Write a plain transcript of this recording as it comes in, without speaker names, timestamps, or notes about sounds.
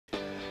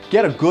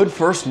Get a good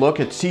first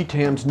look at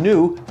CTAM's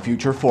new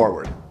Future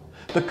Forward.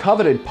 The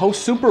coveted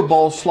post-Super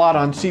Bowl slot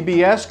on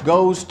CBS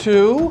goes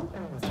to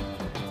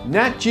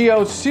Nat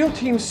Geo's SEAL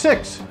Team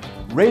 6,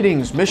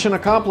 ratings mission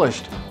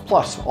accomplished,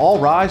 plus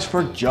all rise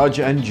for judge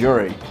and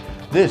jury.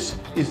 This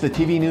is the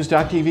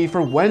TVNews.TV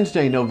for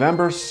Wednesday,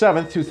 November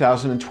 7th,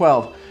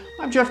 2012.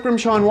 I'm Jeff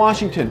Grimshaw in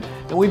Washington,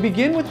 and we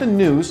begin with the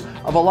news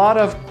of a lot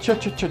of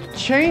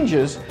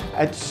changes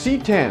at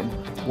CTAM,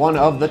 one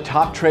of the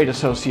top trade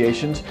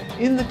associations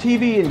in the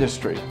TV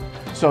industry.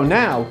 So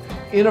now,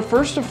 in a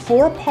first of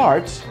 4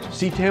 parts,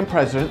 CTAM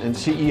President and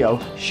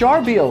CEO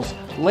Char Beales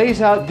lays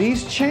out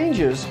these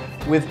changes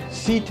with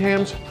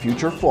CTAM's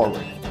Future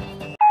Forward.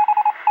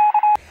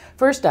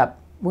 First up,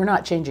 we're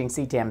not changing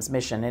CTAM's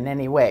mission in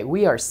any way.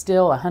 We are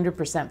still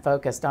 100%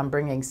 focused on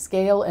bringing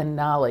scale and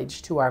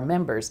knowledge to our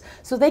members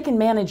so they can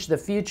manage the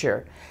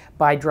future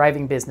by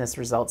driving business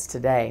results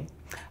today.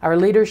 Our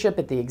leadership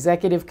at the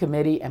executive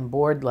committee and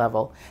board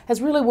level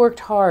has really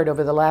worked hard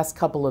over the last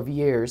couple of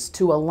years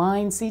to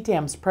align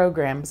CTAM's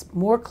programs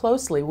more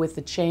closely with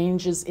the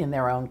changes in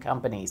their own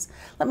companies.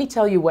 Let me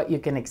tell you what you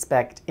can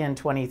expect in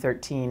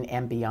 2013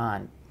 and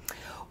beyond.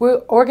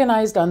 We're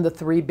organized on the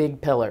 3 big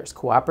pillars: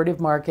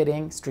 cooperative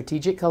marketing,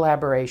 strategic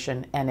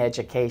collaboration, and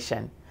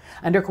education.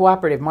 Under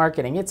cooperative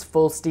marketing, it's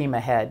full steam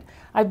ahead.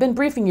 I've been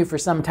briefing you for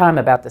some time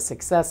about the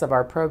success of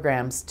our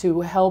programs to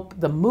help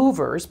the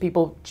movers,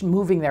 people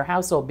moving their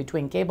household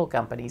between cable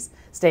companies,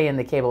 stay in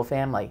the cable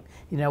family.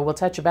 You know, we'll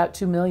touch about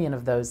 2 million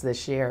of those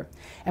this year.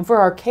 And for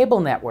our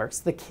cable networks,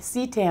 the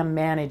CTAM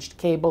managed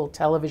Cable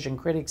Television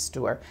Critics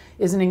Tour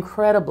is an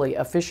incredibly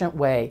efficient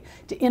way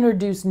to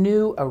introduce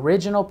new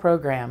original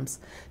programs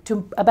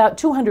to about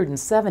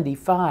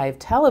 275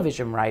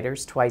 television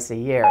writers twice a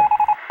year.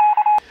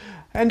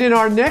 And in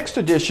our next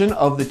edition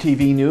of the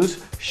TV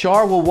News,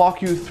 Char will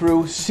walk you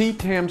through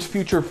CTAM's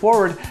Future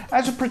Forward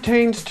as it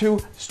pertains to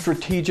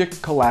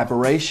strategic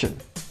collaboration.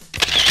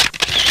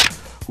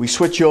 We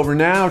switch over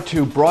now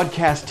to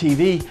broadcast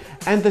TV,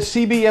 and the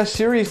CBS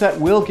series that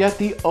will get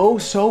the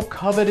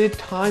oh-so-coveted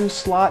time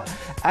slot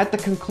at the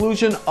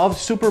conclusion of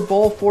Super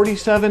Bowl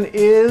 47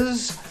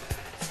 is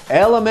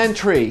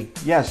Elementary.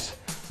 Yes,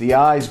 the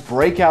Eye's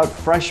breakout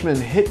freshman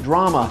hit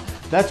drama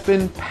that's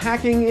been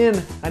packing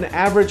in an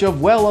average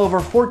of well over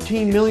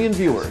 14 million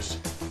viewers.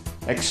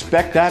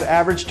 Expect that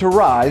average to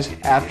rise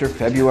after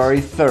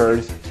February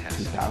 3rd,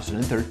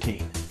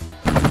 2013.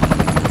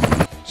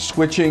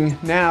 Switching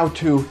now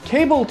to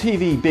cable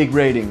TV big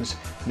ratings.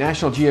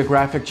 National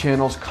Geographic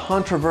Channel's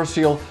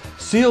controversial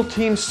SEAL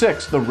Team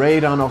 6, the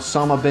raid on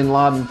Osama bin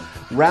Laden,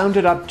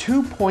 rounded up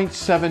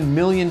 2.7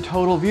 million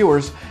total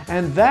viewers,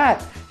 and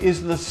that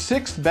is the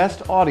 6th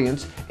best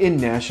audience in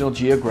National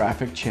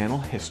Geographic Channel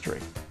history.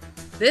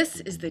 This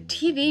is the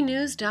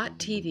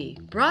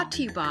TVNews.TV, brought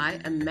to you by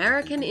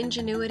American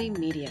Ingenuity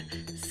Media,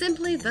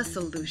 simply the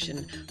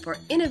solution for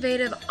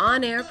innovative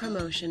on-air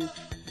promotion,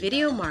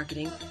 video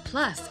marketing,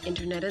 plus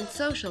internet and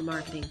social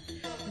marketing.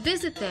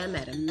 Visit them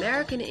at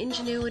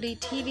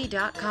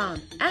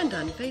AmericanIngenuityTV.com and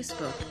on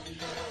Facebook.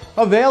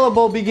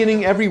 Available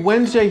beginning every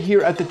Wednesday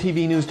here at the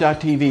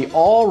TVNews.TV.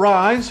 All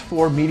rise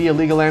for media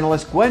legal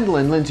analyst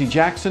Gwendolyn Lindsay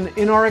Jackson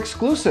in our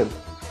exclusive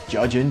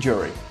Judge and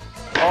Jury.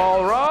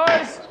 All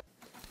rise.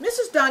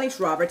 Mrs. Donice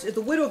Roberts is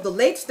the widow of the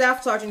late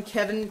Staff Sergeant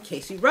Kevin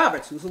Casey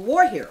Roberts, who's a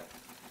war hero.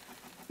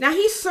 Now,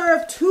 he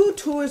served 2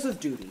 tours of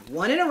duty,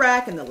 one in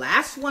Iraq and the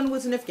last one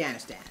was in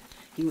Afghanistan.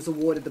 He was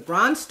awarded the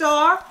Bronze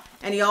Star,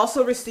 and he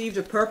also received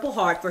a Purple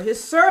Heart for his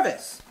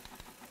service.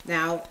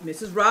 Now,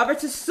 Mrs.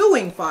 Roberts is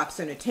suing Fox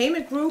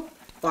Entertainment Group,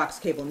 Fox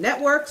Cable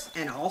Networks,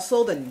 and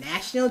also the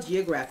National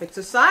Geographic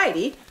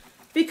Society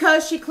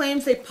because she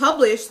claims they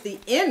published the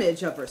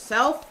image of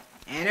herself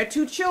and her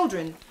 2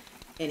 children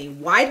in a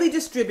widely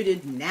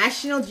distributed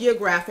National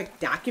Geographic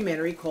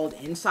documentary called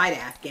Inside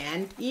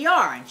Afghan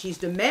ER, and she's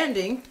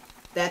demanding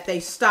that they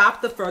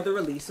stop the further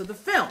release of the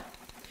film.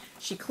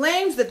 She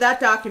claims that that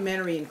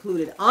documentary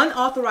included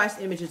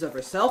unauthorized images of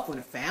herself on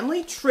a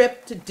family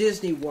trip to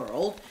Disney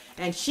World,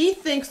 and she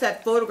thinks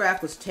that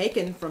photograph was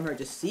taken from her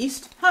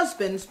deceased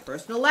husband's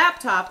personal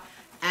laptop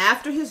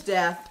after his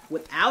death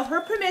without her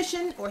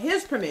permission or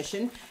his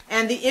permission,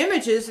 and the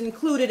images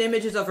included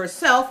images of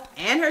herself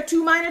and her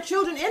 2 minor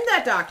children in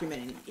that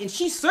documentary, and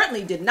she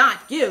certainly did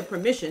not give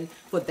permission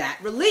for that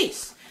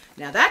release.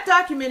 Now, that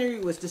documentary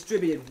was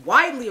distributed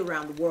widely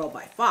around the world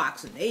by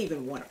Fox, and they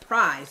even won a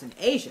prize in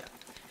Asia.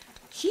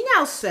 She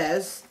now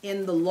says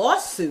in the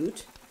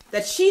lawsuit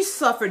that she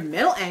suffered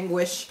mental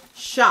anguish,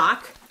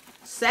 shock,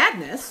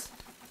 sadness,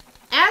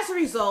 as a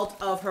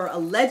result of her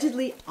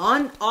allegedly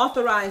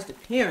unauthorized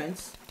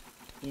appearance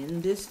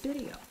in this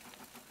video.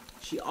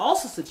 She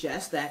also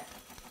suggests that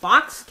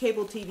Fox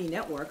cable TV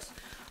networks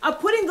are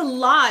putting the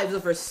lives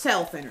of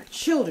herself and her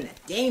children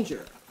at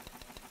danger.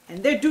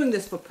 And they're doing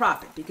this for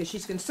profit because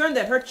she's concerned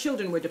that her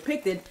children were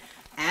depicted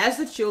as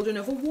the children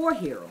of a war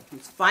hero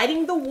who's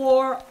fighting the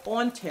war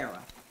on terror.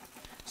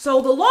 So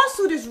the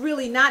lawsuit is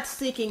really not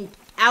seeking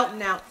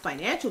out-and-out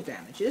financial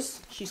damages.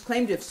 She's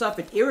claimed to have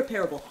suffered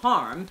irreparable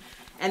harm,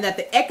 and that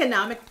the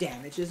economic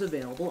damages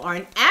available are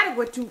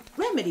inadequate to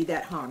remedy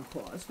that harm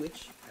caused,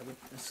 which I would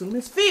assume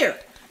is fear.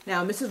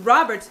 Now, Mrs.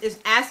 Roberts is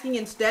asking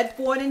instead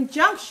for an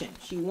injunction.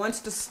 She wants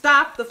to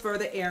stop the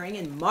further airing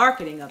and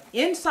marketing of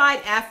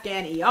inside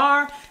Afghan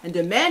ER and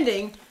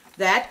demanding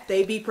that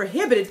they be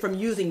prohibited from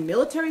using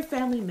military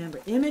family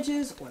member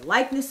images or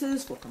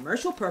likenesses for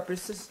commercial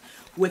purposes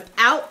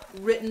without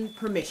written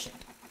permission.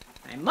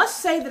 I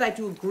must say that I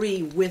do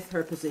agree with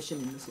her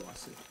position in this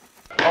lawsuit.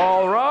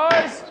 All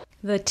rise.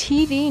 The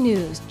TV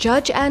News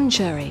Judge and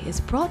Jury is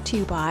brought to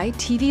you by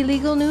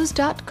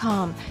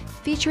tvlegalnews.com,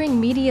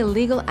 featuring media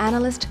legal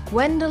analyst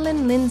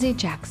Gwendolyn Lindsay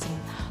Jackson.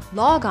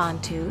 Log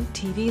on to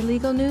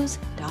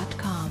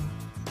tvlegalnews.com.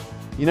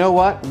 You know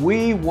what?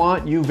 We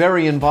want you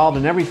very involved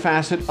in every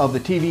facet of the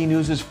TV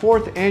News'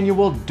 4th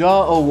annual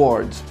DUH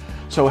Awards.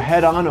 So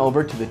head on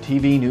over to the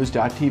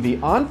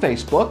tvnews.tv on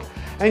Facebook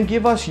and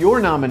give us your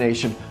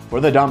nomination for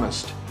the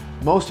dumbest,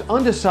 most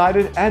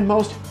undecided, and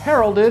most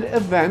heralded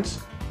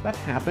events that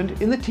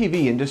happened in the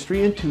TV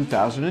industry in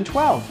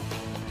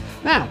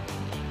 2012. Now,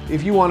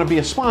 if you want to be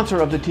a sponsor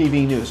of the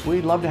TV News,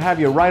 we'd love to have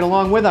you right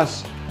along with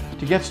us.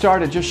 To get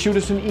started, just shoot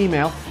us an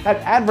email at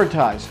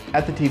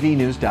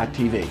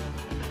advertise@thetvnews.tv.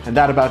 And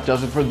that about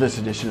does it for this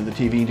edition of the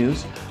TV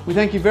News. We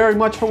thank you very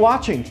much for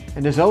watching,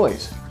 and as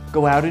always,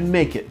 go out and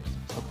make it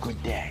a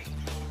good day.